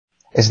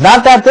It's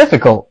not that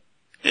difficult.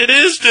 It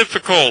is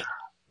difficult.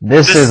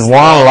 This is one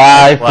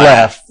life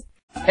left.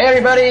 Hey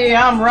everybody,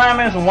 I'm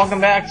Riamous and welcome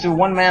back to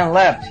One Man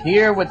Left,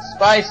 here with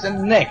Spyce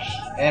and Nick.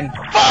 And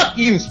fuck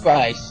you,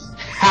 Spyce!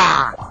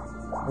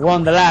 Ha!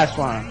 Won the last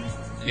one.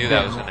 Knew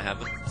that was gonna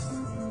happen.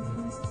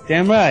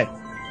 Damn right.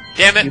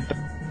 Damn it!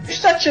 You're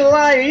such a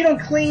liar, you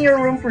don't clean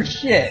your room for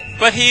shit.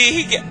 But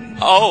he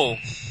oh.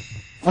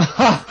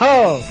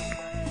 Oh.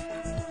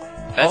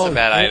 That's a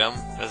bad item,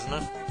 isn't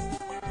it?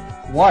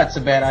 What's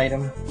a bad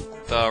item?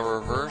 The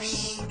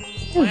reverse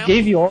Who lamp?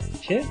 gave you all the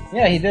shit?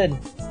 Yeah, he did.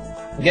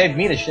 He gave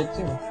me the shit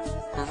too.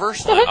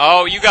 Reverse lamp.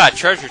 Oh, you got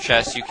treasure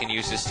chest you can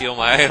use to steal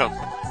my item.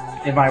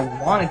 If I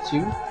wanted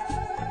to.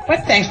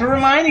 But thanks for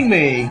reminding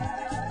me.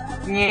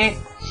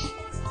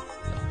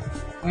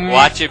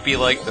 Watch it be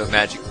like the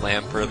magic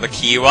lamp or the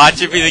key.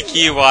 Watch it be the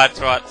key. Watch.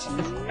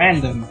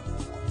 Random.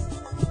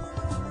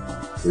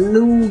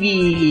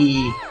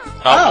 Loogie.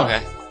 Oh,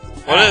 okay.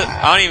 What is?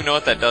 I don't even know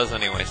what that does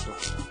anyway. So.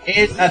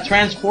 It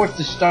transports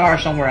the star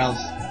somewhere else.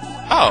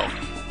 Oh.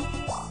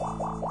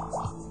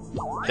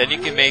 Then you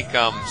can make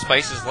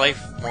Spyce's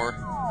life more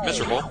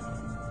miserable.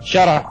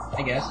 Shut up.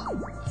 I guess.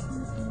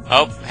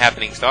 Oh,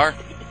 happening star.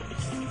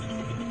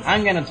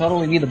 I'm gonna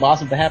totally be the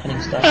boss of the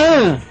happening star.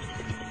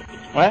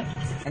 What?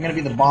 I'm gonna be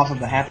the boss of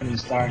the happening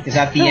star, because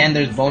at the end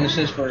there's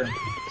bonuses for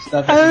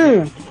stuff.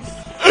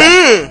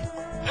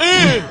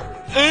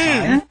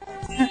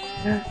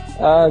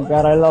 Oh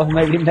god, I love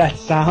making that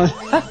sound.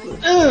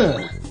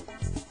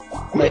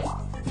 Wait.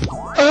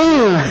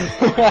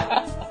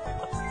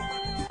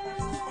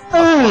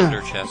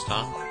 Wonder chest,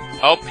 huh?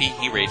 Oh,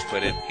 he rage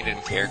quitted. He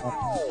didn't care.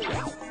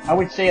 I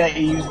would say that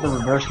you use the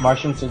reverse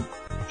Martian to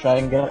try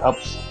and get it up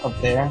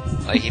there.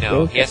 Like, you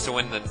know, he has to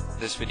win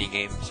this video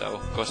game, so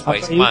go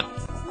Spyce, come on.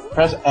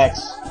 Press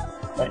X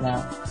right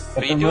now.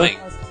 What are you doing?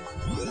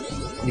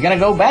 You're gonna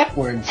go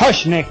backwards.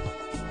 Hush, Nick.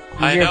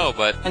 I know,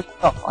 but...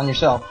 On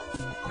yourself.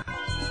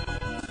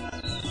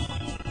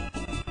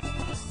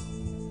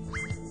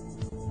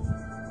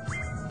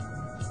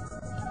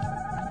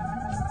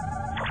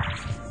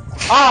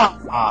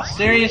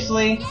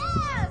 Seriously?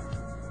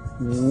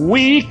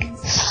 Weak.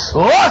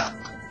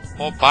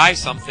 Well, buy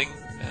something,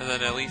 and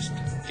then at least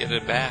get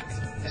it back.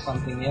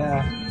 Something,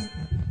 yeah.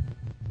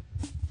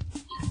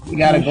 You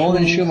got a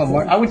golden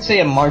shroom, I would say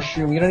a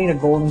mushroom. You don't need a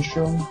golden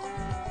shroom.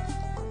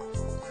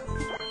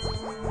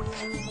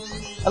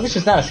 At least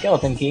it's not a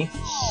skeleton key.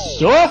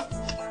 Sure.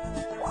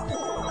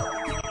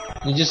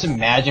 You just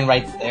imagine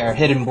right there,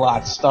 hidden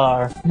block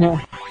star.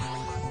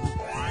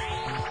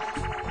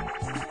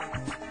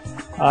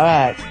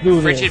 Alright,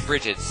 do this.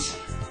 Bridget's.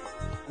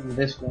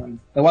 This one.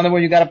 The one where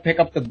you gotta pick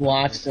up the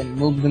blocks and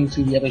move them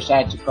to the other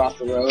side to cross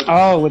the road.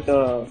 Oh, with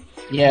the...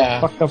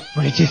 Yeah. Fucked up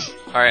bridges.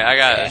 Alright, I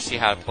gotta see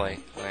how to play.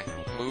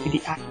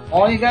 Move.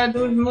 All you gotta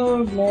do is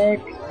move,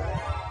 Nick.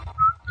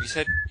 You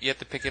said you have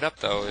to pick it up,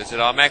 though. Does it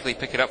automatically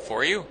pick it up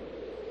for you?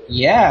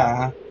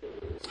 Yeah.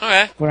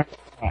 Okay.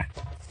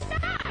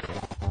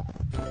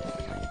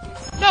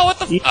 No, what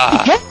the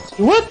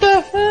What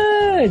the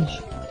fudge?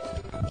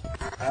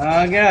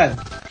 Oh, God.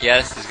 Yeah,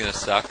 this is gonna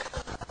suck.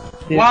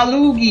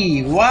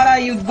 Waluigi, what are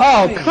you doing?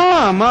 Oh,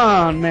 come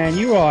on, man.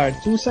 You are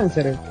too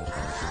sensitive.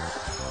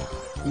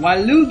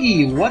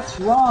 Waluigi, what's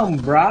wrong,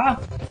 brah?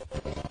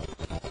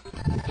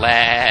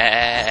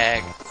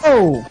 Lag.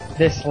 Oh,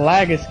 this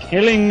lag is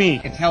killing me.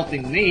 It's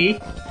helping me.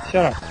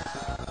 Shut up.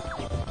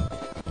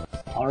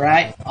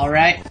 Alright.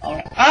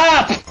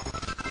 Ah!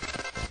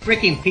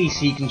 Freaking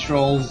PC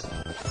controls.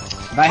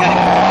 If I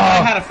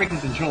had a freaking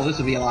control, this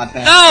would be a lot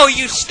better. No,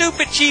 you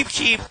stupid cheap,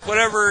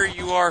 whatever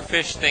you are,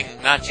 fish thing.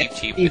 Not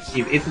cheap. It's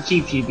a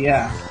cheap,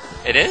 yeah.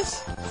 It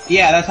is?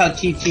 Yeah, that's how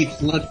cheap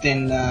looked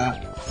in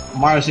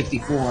Mario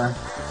 64.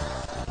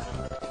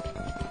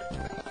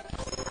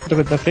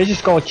 The fish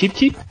is called Cheap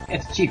Cheap?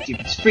 It's cheap.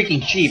 It's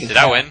freaking cheap. Did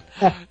I win?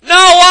 No!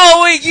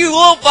 Oh, wait, you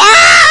little...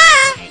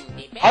 Ah!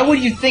 Why would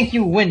you think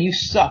you win? You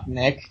suck,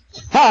 Nick.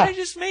 Ha! I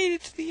just made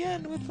it to the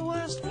end with the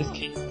last one. This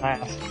kid's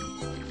last.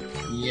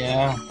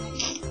 Yeah.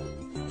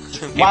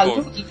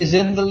 Waluigi is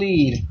in the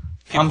lead.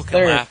 I'm People can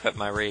third. laugh at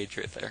my rage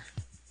right there.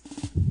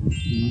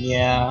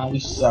 Yeah, you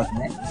suck,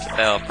 Nick.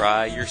 Hell,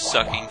 Bri, you're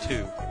sucking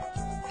too.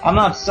 I'm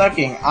not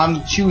sucking.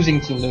 I'm choosing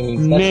to lose.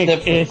 That's Nick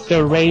different. is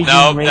the raging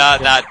No,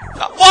 racer. not.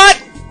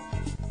 What?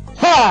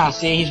 Ha! You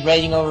see, he's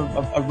raging over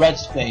a red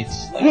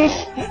space. Like,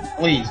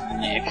 please,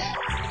 Nick.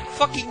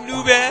 Fucking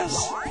noob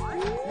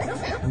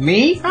ass.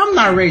 Me? I'm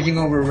not raging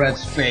over red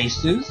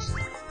spaces.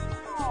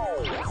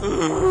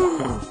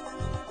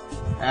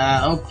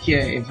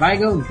 Okay, if I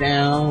go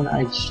down,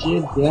 I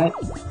should get...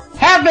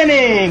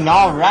 Happening!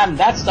 Alright,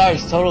 that star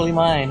is totally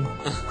mine.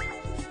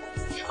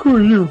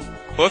 Screw you.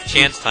 What if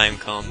chance time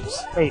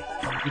comes? Wait,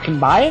 you can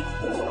buy it?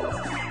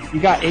 You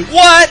got 8...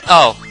 What?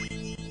 Oh.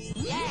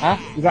 Huh?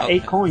 You got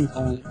 8 coins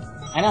on it.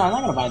 I know, I'm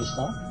not gonna buy the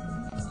star.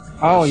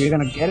 Oh, you're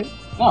gonna get it?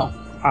 No.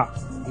 Ah.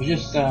 I'm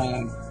just,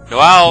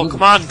 Noel,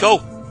 come on, go!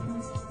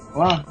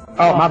 Come on.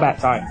 Oh, my bad,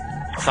 sorry.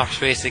 Stop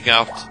spacing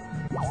out.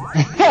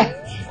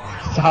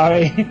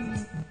 Sorry.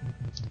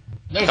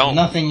 There's Don't.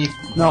 nothing you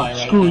can No, buy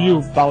right screw now.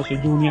 you, Bowser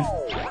Jr.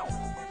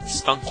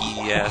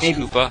 Stunky ass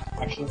Maybe. Koopa.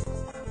 Actually.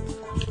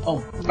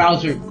 Oh,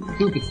 Bowser,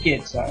 Koopa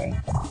Kid, sorry.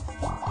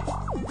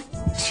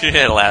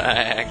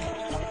 Lag.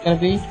 Gonna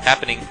be?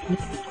 Happening.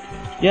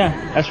 Yeah,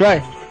 that's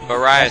right. But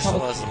Raya still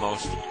has the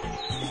most.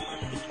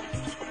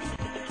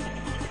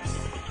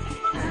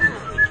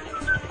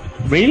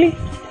 Really?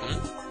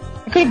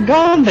 I could have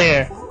gone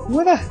there.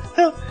 What the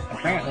hell?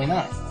 Apparently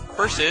not.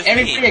 Versus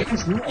Everybody me.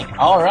 against Nick.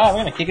 Alright, we're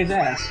gonna kick his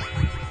ass.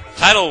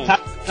 Title.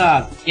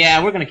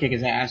 Yeah, we're gonna kick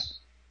his ass.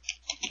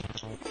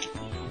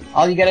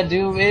 All you gotta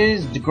do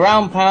is the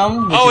ground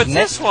pound. Which Oh, is it's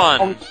next. this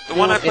one! The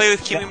one I It's- play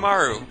with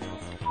Kimimaru.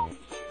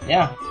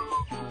 Yeah.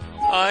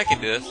 Oh, I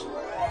can do this.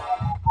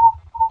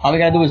 All we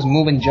gotta do is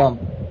move and jump.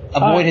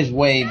 Avoid his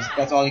waves.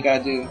 That's all you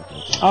gotta do.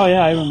 Oh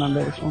yeah, I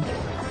remember this one.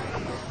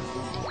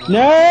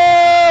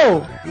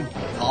 No! You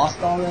lost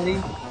already?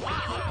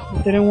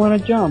 I didn't want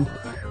to jump.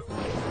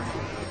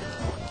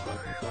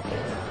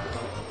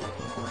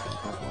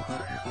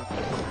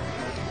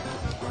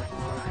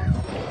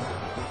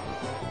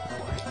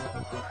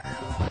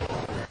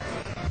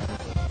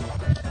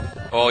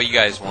 Oh, you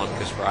guys won,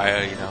 because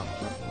Raya, you know.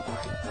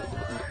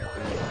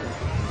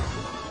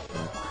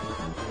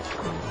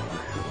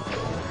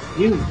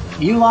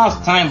 You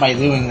lost time by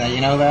doing that,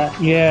 you know that?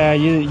 Yeah,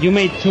 you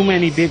made too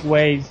many big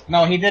waves.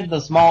 No, he did the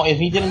small. If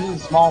he didn't do the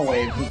small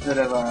wave, he could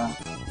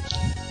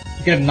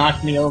have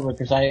knocked me over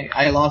because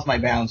I lost my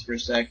balance for a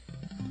sec.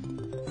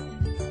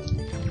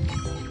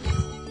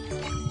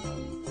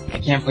 I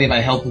can't believe I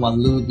helped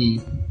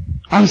Waluigi.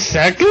 I'm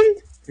second?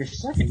 You're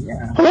second,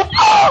 yeah.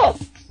 Oh!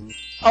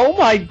 Oh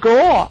my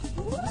god!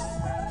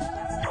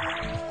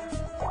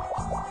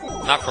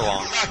 Not for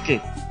long.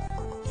 Second.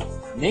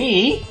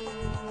 Me?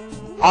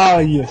 Oh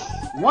yes.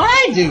 What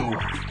I do?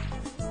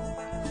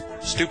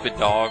 Stupid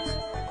dog.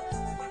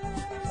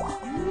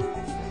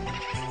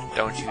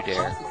 Don't you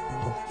dare.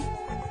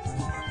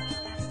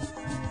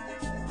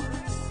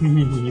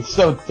 It's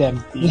so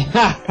tempting. You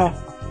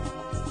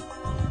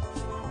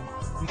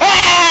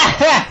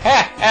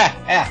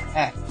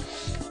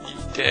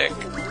dick.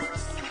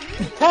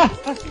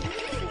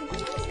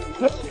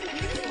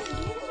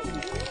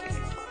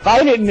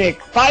 Fight it,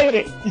 Nick. Fight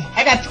it.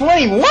 I got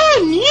 21.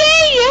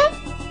 Yeah.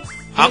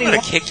 I'm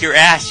gonna kick your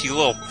ass, you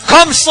little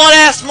cum slut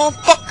ass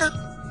motherfucker!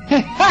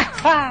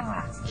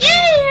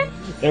 Yeah.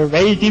 The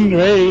Raging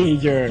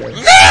Rager.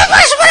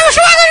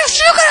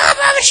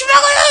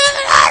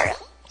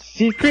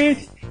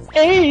 Secret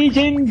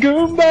Agent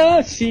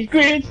Goomba.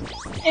 Secret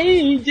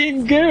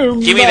Agent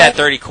Goomba. Give me that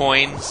 30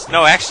 coins.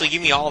 No, actually,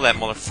 give me all that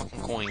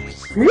motherfucking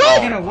coins.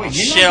 What?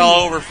 Shit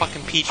all over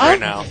fucking Peach right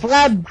now. I'm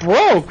flat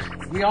broke.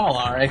 We all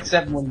are,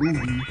 except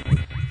Waluigi.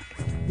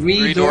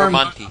 Three-door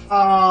Monty.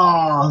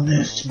 Oh,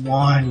 this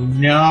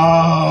one,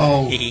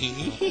 no.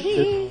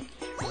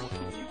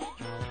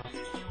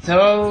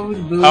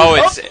 Toad Blue. Oh,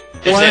 is Did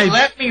it? they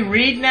let me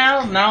read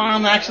now? Now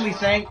I'm actually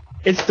saying,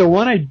 It's the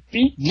one I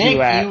beat Nick,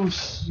 you at.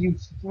 you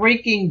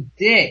freaking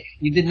dick.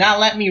 You did not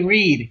let me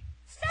read.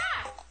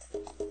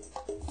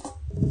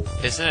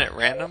 Isn't it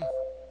random?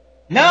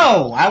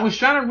 No, I was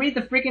trying to read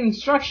the freaking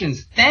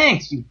instructions.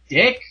 Thanks, you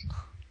dick.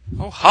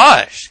 Oh,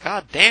 hush!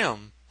 God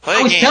damn. Play I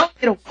the was game. telling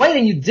you to wait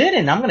and you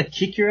didn't. I'm gonna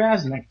kick your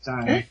ass next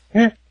time.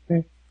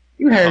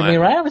 You heard me,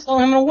 right? I was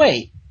telling him to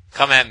wait.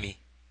 Come at me.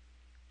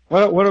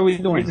 What are we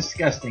You're doing?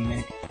 disgusting,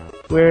 Nick.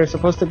 We're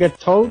supposed to get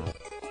Toad?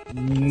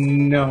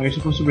 No, you're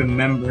supposed to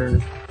remember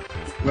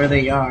where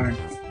they are.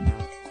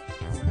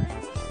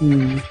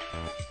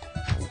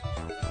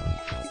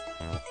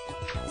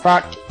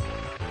 Fuck.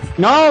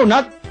 No,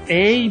 not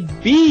A,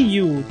 B,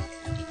 you.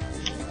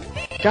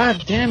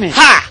 God damn it.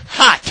 Ha!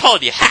 Ha!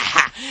 Told you! Ha!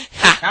 Ha!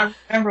 Ha!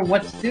 I remember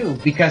what to do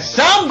because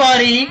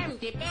somebody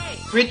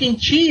freaking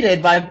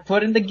cheated by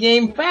putting the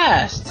game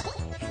fast.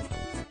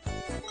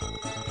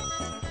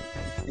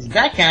 It's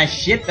that kind of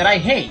shit that I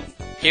hate.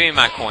 Give me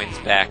my coins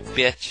back,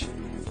 bitch.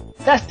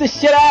 That's the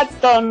shit I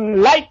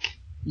don't like.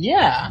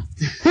 Yeah,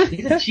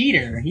 he's a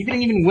cheater. He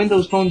didn't even win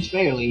those phones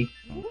fairly.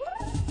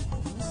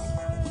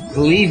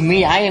 Believe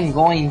me, I am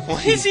going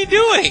What is he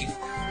doing?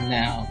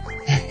 now.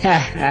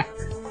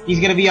 He's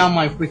gonna be on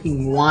my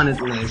freaking wanted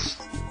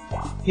list.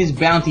 His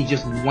bounty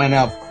just went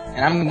up,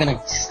 and I'm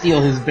gonna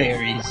steal his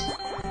berries.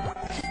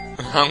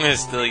 I'm gonna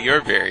steal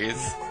your berries.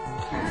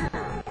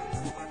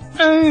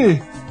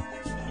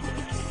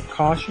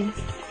 Caution.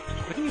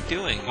 What are you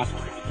doing?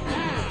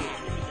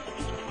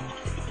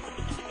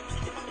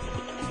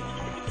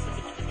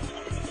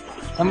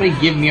 Somebody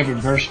give me a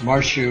reverse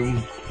mushroom.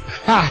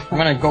 Ha! I'm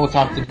gonna go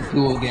talk to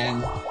Pooh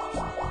again.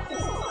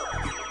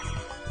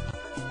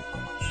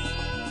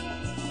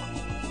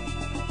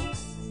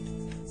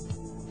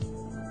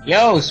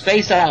 Yo,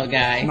 space out,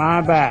 guy. My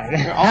You're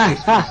bad. always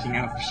spacing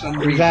out for some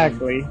reason.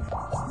 Exactly.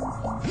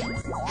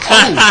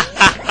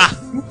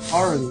 Oh, you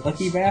are a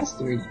lucky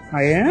bastard.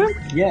 I am?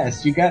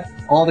 Yes, you got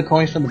all the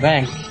coins from the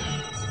bank.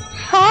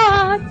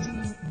 Hot!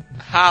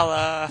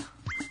 Holla!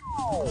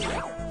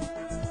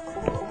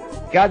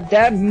 Got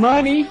that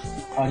money?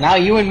 Oh, now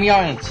you and me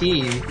are on a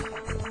team.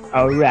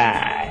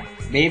 Alright.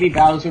 Baby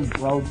Bowser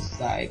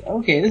broadside.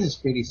 Okay, this is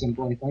pretty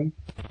simple, I think.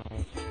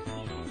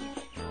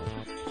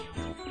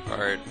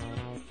 part.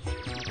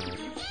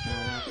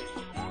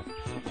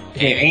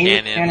 Okay, Aim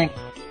aim cannon.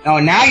 Oh,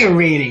 now you're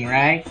reading,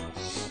 right?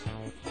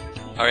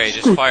 Okay,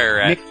 just fire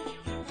at.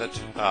 That's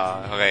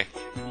okay.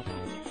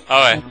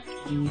 Okay.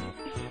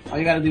 All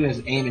you gotta do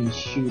is aim and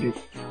shoot it.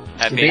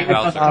 At The Baby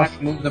Bowser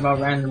Bowser. moves about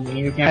randomly.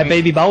 You At can't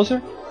Baby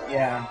Bowser?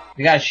 Yeah,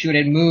 we gotta shoot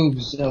it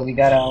moves, so we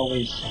gotta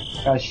always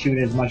shoot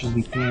it as much as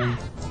we can.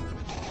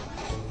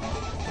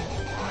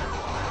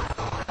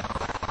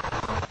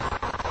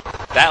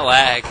 That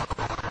lag.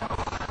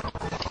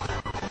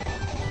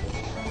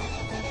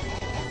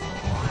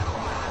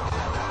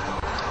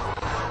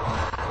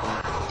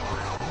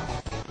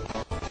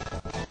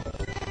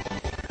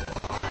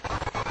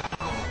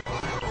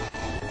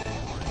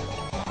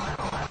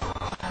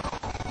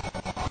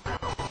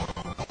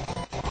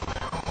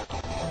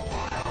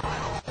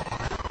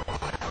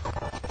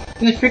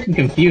 It's freaking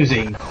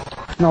confusing.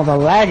 No, the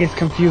lag is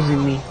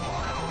confusing me.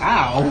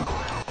 Ow!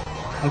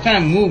 I'm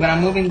trying to move, and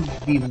I'm moving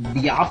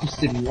the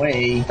opposite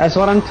way. That's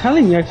what I'm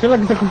telling you. I feel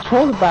like the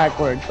controller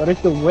backwards, but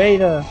it's the way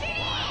the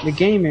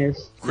game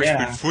is. Crispin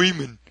Yeah.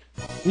 Freeman.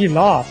 We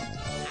lost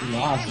We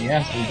lost,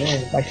 yes, we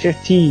did. by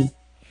 15.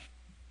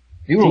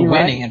 We were Team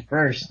winning at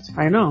first.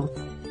 I know.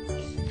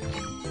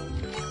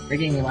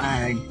 Freaking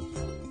lag.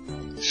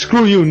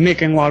 Screw you,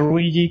 Nick and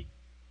Waluigi.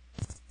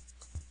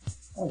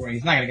 Don't worry,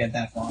 he's not gonna get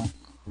that far.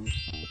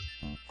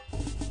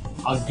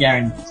 I'll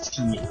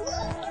guarantee it.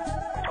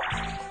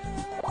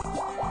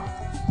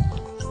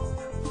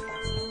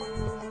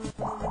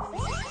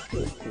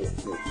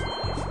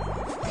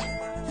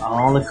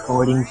 All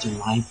according to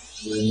my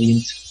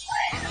brilliant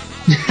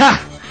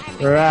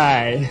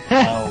Right.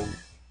 plan.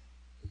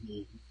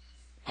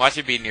 Watch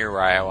it be near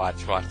Raya. Watch.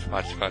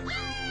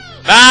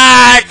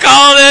 Ah!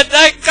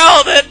 I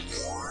called it!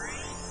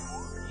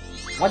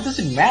 What does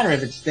it matter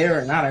if it's there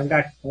or not? I've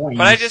got coins.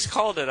 But I just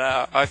called it.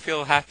 I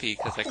feel happy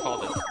because I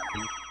called it.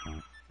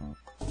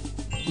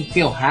 You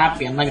feel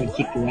happy, I'm not gonna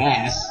kick your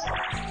ass.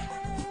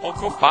 Oh,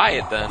 go buy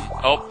it then.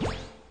 Oh.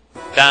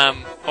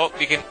 Damn. Oh,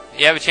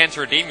 you have a chance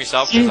to redeem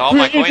yourself because all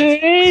my coins.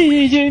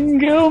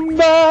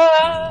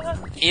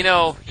 You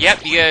know,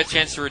 yep, you get a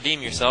chance to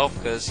redeem yourself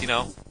because, you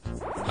know,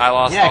 I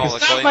lost Yeah, all the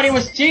because somebody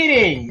coins. was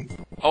cheating!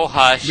 Oh,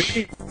 hush.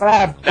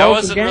 That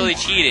wasn't really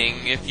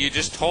cheating if you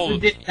just You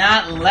told. did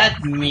not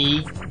let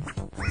me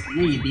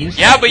read the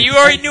Yeah, but you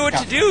already knew what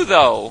to do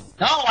though.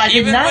 No, I did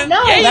Even not when-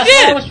 know. Yeah, you That's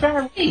did. what I was trying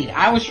to read.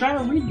 I was trying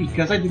to read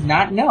because I did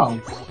not know.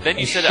 Then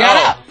you said, Shut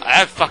oh,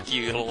 up. fuck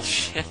you, you little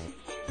shit.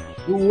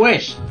 You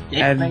wish.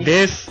 And dickface.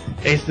 this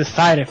is the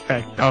side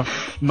effect of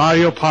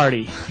Mario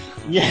Party.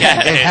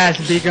 Yeah. It has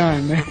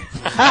begun.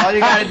 All you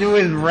gotta do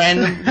is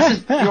random. This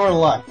is pure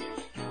luck.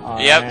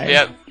 Yep.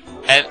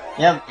 And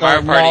Yep.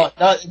 Mario Party.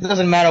 No, it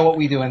doesn't matter what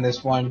we do in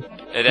this one.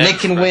 it Nick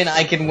ends can for- win,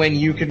 I can win,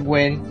 you can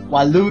win,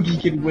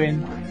 Waluigi can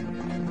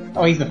win.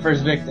 Oh, he's the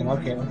first victim,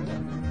 okay.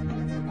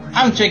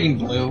 I'm taking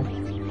blue.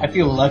 I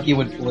feel lucky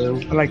with blue.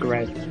 I like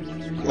red.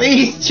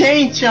 Please,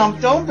 Chain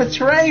Chump, don't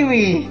betray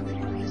me!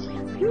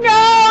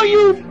 No,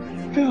 you.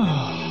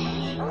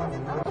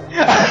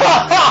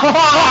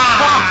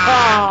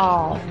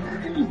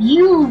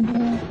 You...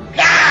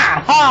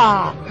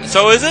 Ah!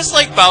 So is this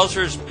like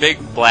Bowser's Big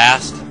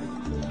Blast?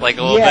 Like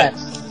a little bit?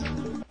 Yes.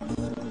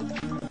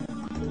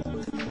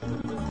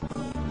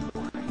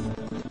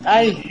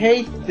 I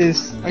hate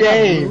this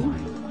game.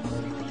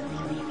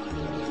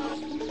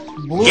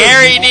 Blue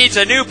Gary is- needs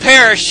a new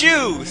pair of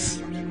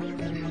shoes!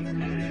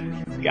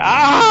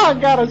 I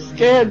got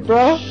scared,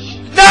 bro.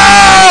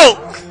 No!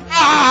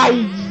 Ah,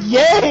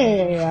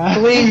 yeah.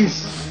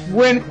 Please,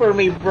 win for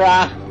me,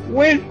 brah.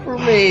 Win for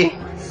me.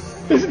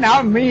 It's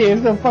not me.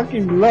 It's the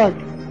fucking luck.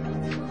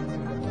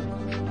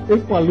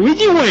 If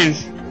Waluigi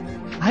wins,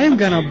 I am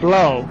gonna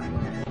blow,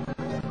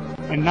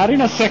 and not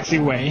in a sexy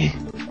way.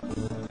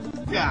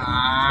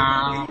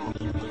 Ah.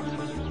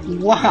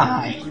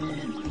 Why?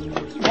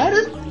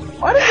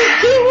 Why does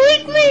it keep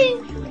with me?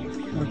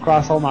 I'm gonna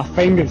cross all my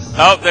fingers.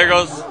 Oh, there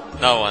goes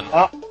no one.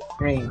 Oh,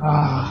 green.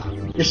 Ah,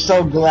 You're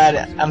so glad.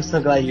 I'm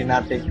so glad you're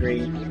not big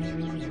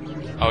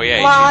green. Oh yeah,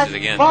 he chooses it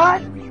again.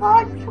 What?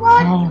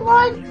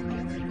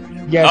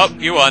 yes. Oh,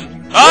 you won.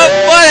 Oh,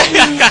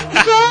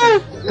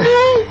 what?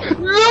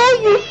 No,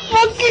 you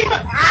fucking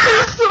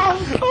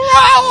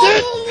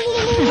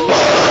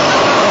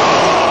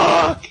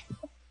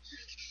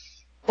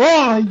Oh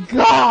my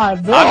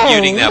god, bro. I'm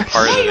muting that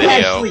part of the You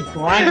video. actually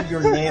grinded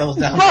your nails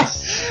down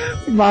this.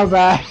 My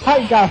bad.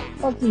 I got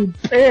fucking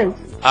pissed.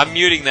 I'm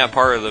muting that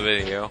part of the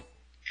video.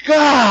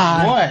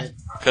 God. What?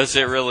 Because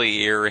it really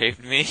ear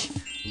raped me.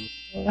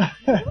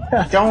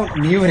 Don't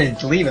mute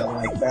it. Leave it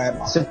like that.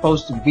 It's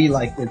supposed to be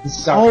like this. This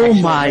is our Oh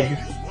actual my. game.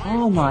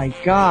 Oh my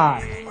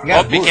god. You Oh,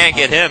 gotta you move can't it.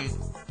 get him.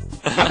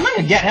 I'm not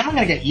gonna get him. I'm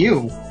gonna get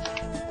you.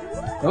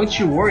 Don't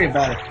you worry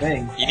about a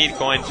thing. You need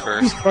coins You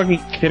first. fucking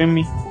kidding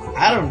me?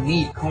 I don't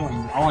need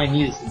coins. All I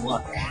need is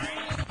luck.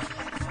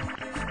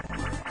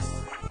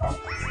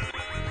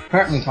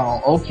 Curtain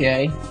call.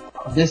 Okay.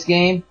 This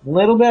game, a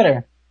little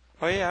better.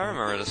 Oh yeah, I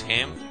remember this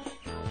game.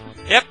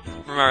 Yep,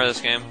 remember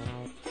this game.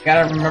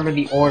 Gotta remember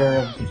the order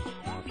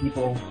of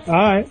people.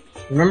 Alright.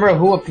 Remember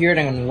who appeared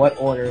and in what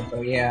order,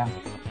 but yeah.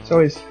 So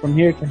it's from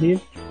here to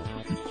here?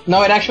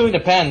 No, it actually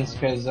depends,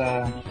 because,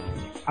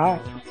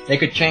 Alright. they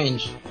could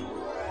change.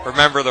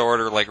 Remember the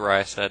order like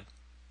Rye said.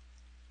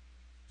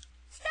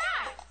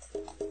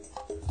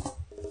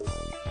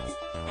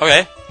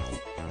 Okay.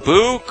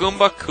 Boo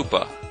Goomba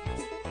Koopa.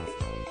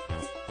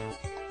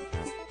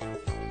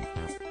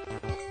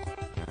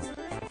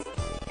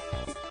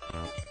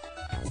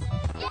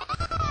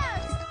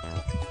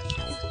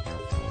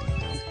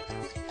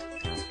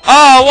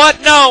 Oh,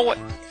 what? No! What?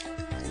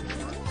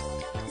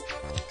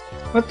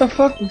 What the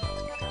fuck?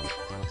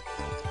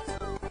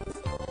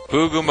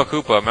 Boo Goomba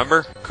Koopa,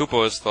 remember? Koopa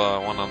was the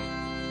one on...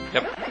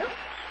 Yep.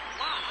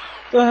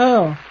 What the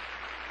hell?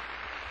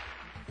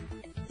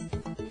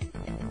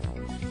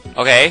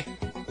 Okay.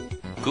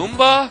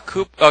 Goomba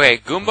Koopa... Okay,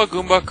 Goomba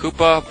Goomba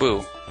Koopa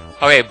Boo.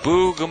 Okay,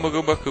 Boo Goomba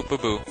Goomba Koopa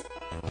Boo.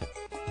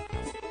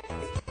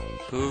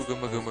 Boo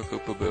Goomba Goomba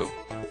Koopa Boo.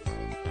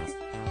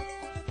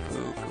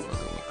 Boo Goomba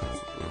Goomba Koopa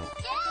Boo.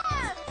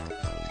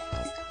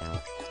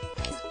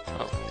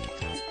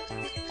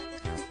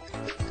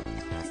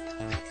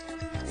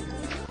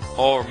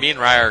 Oh, me and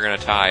Raya are gonna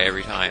tie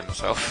every time,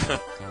 so...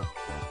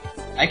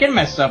 I can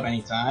mess up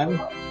anytime.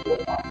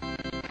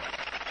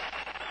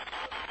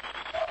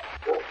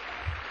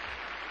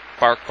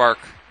 Bark, bark.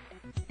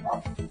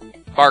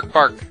 Bark,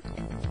 bark.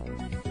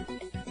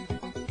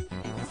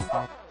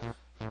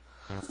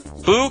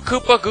 Boo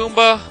Koopa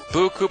Goomba,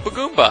 Boo Koopa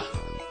Goomba.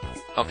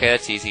 Okay,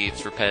 that's easy,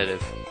 it's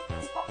repetitive.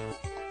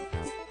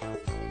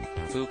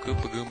 Boo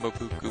Koopa Goomba,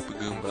 Boo Koopa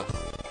Goomba.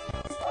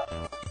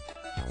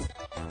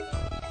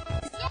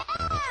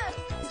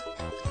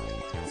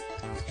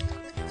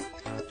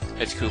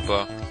 It's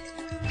Koopa.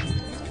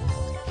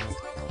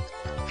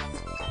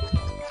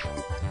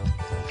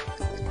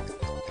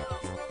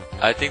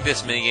 I think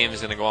this minigame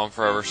is gonna go on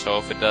forever, so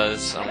if it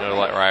does, I'm gonna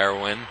let Ryer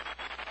win.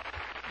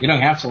 You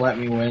don't have to let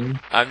me win.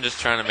 I'm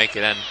just trying to make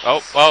it end.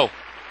 Oh, oh!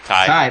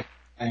 Tie. Tie.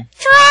 Okay.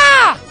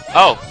 Tra!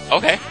 Oh,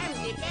 okay.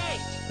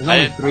 There's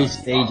only 3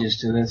 stages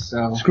to this,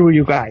 so... Screw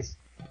you guys.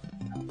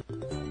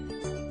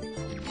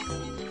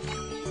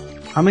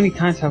 How many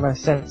times have I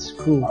said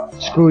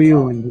screw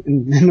you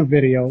in a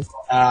video?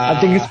 I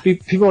think it's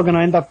people are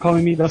gonna end up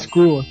calling me the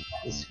screwer.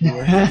 The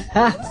screwer.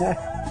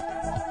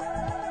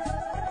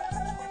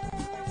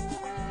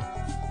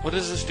 What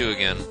does this do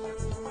again?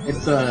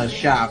 It's a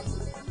shop.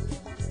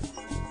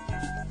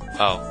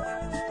 Oh.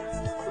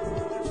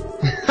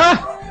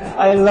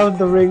 I love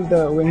the ring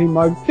though when he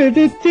marked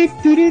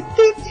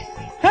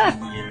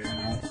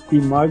he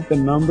marked the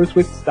numbers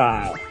with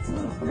style.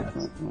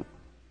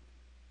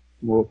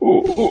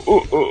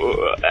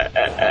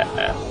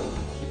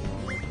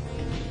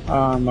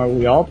 Are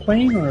we all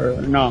playing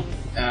or no?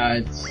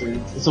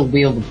 It's a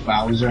wheel of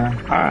Bowser.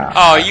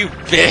 Oh, you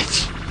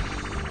bitch!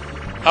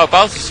 Oh,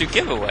 Bowser's Suit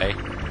giveaway.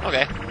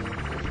 Okay.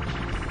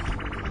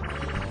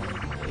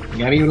 You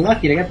gotta be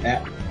lucky to get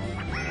that.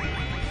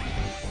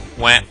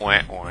 Wah,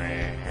 wah, wah.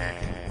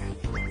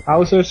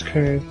 Bowser's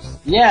Curse.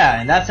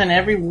 Yeah, and that's in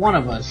every one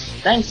of us.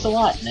 Thanks a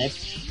lot, Nick.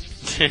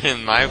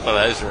 My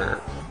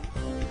pleasure.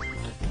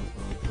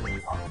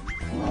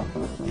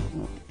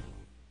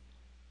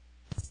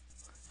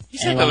 You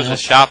said that was a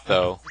shop,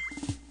 though.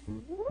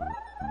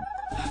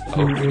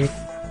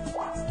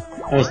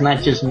 Oh, it's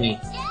not just me.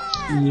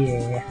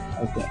 Yeah.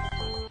 Okay.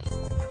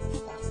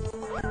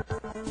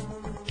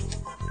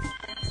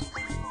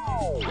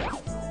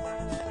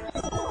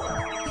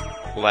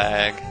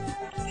 Lag.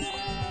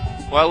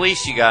 Well, at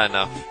least you got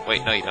enough.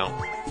 Wait, no you don't.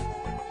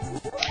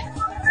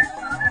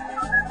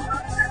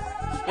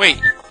 Wait,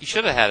 you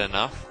should have had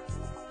enough.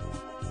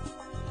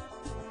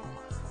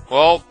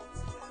 Well,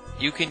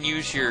 you can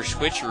use your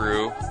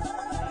switcheroo.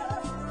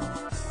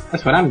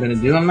 That's what I'm gonna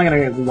do. I'm not gonna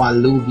get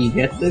Waluigi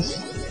get this.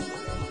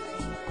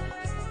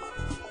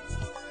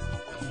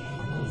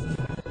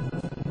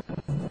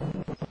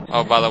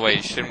 Oh, by the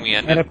way, shouldn't we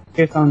end Gotta it?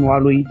 pick on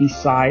Waluigi's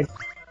side.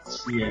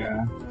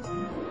 Yeah.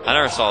 I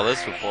never saw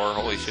this before,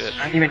 holy shit.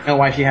 I don't even know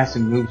why she has to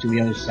move to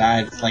the other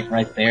side. It's like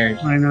right there.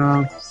 I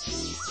know.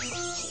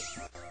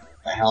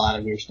 The hell out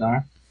of here,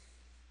 Star.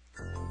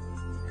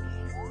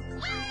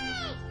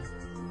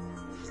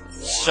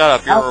 Shut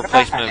up, you're a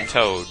replacement of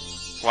Toad.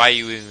 Why are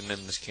you even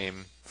in this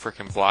game?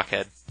 Frickin'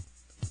 blockhead.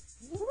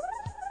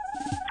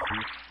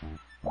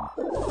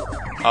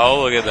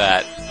 Oh, look at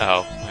that.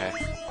 Oh, okay.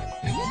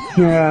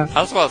 Yeah.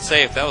 I was about to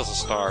say if that was a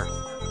star.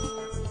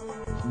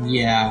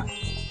 Yeah.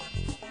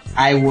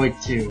 I would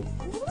too.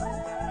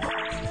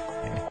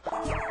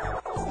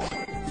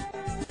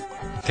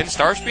 Can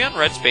stars be on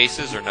red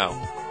spaces or no?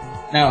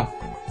 No.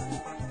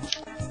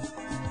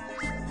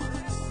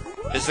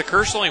 Is the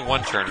curse only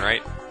one turn,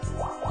 right?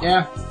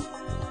 Yeah.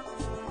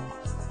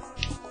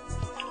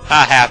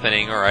 Ha,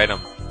 happening, or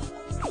item.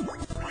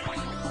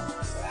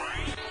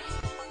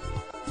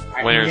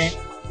 Winners.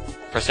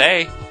 Press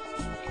A.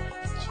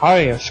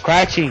 Sorry, you're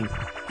scratching.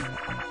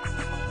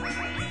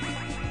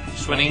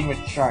 Swinning.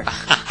 With shark.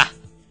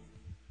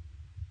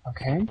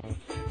 Okay.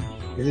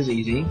 This is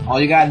easy. All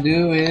you gotta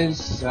do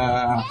is,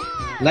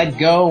 let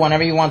go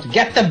whenever you want to.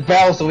 Get the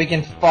bell so we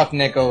can fuck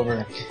Nick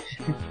over.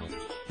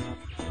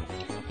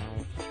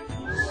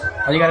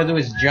 All you gotta do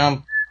is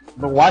jump,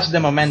 but watch the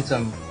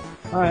momentum.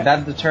 Alright.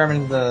 That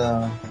determines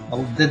the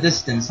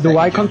distance. Do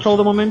I control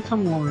the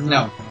momentum or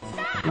No.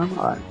 No?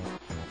 Alright.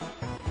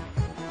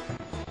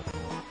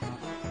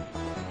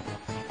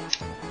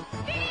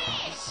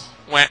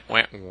 Wah,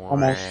 wah, wah.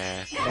 Almost.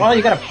 Well,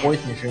 you got a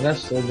poison shroom.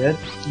 That's so good.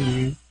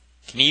 Mm-hmm.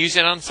 Can you use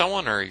it on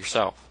someone or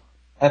yourself?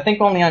 I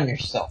think only on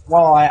yourself.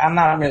 Well, I'm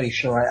not really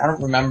sure. I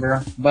don't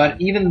remember.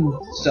 But even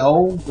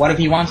so, what if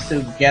he wants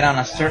to get on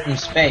a certain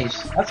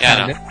space? That's Yeah,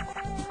 kind I of know. good.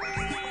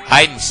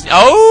 Hide and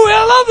oh,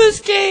 I love this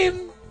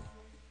game!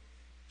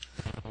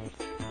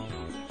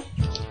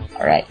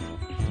 Alright.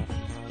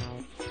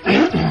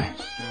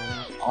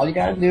 All you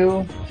gotta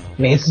do...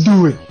 Let's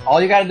do it!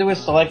 All you gotta do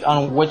is select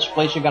on which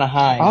place you're gonna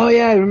hide. Oh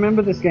yeah, I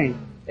remember this game.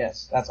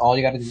 Yes, that's all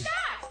you gotta do.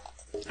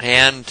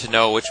 And to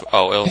know which...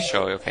 Oh, it'll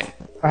show you, okay.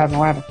 What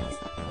happened?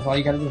 That's all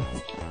you gotta do.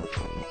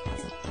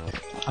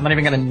 I'm not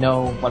even gonna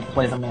know what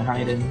place I'm gonna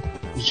hide in.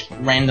 Just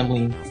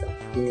randomly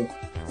do it.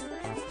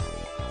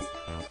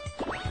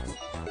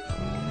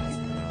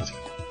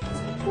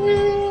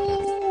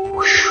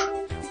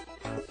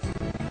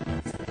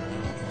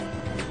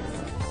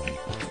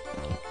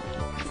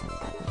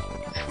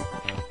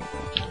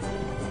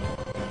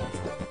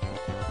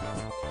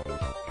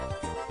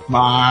 Come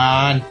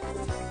on!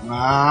 Come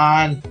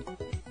on!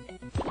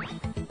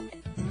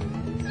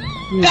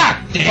 God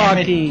damn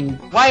it!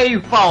 Why are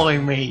you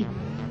following me?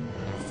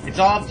 It's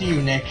all up to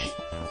you, Nick.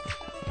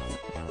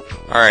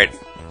 Alright.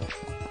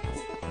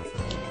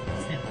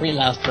 We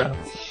lost, bro.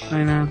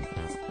 I know.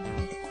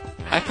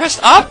 I pressed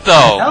up,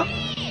 though!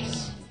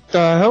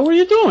 The hell were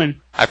you doing?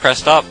 I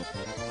pressed up.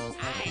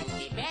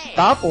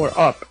 Stop or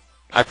up?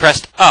 I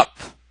pressed up.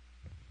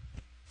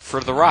 For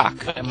the rock.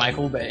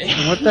 Michael Bay.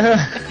 What the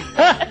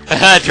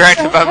hell?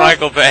 Directed by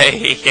Michael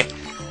Bay.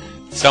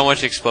 So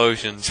much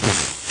explosions.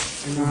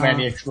 Too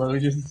many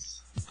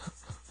explosions.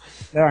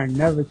 There are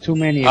never too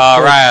many.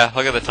 Alright,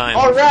 look at the time.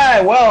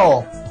 Alright,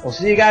 well, we'll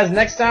see you guys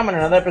next time on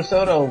another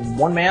episode of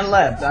One Man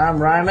Left. I'm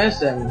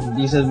Riamous, and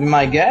these have been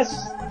my guests,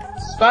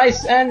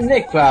 Spyce and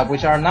Nick Pop,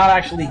 which are not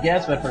actually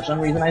guests, but for some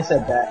reason I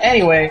said that.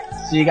 Anyway,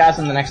 see you guys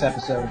in the next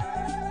episode.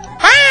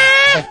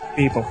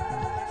 People.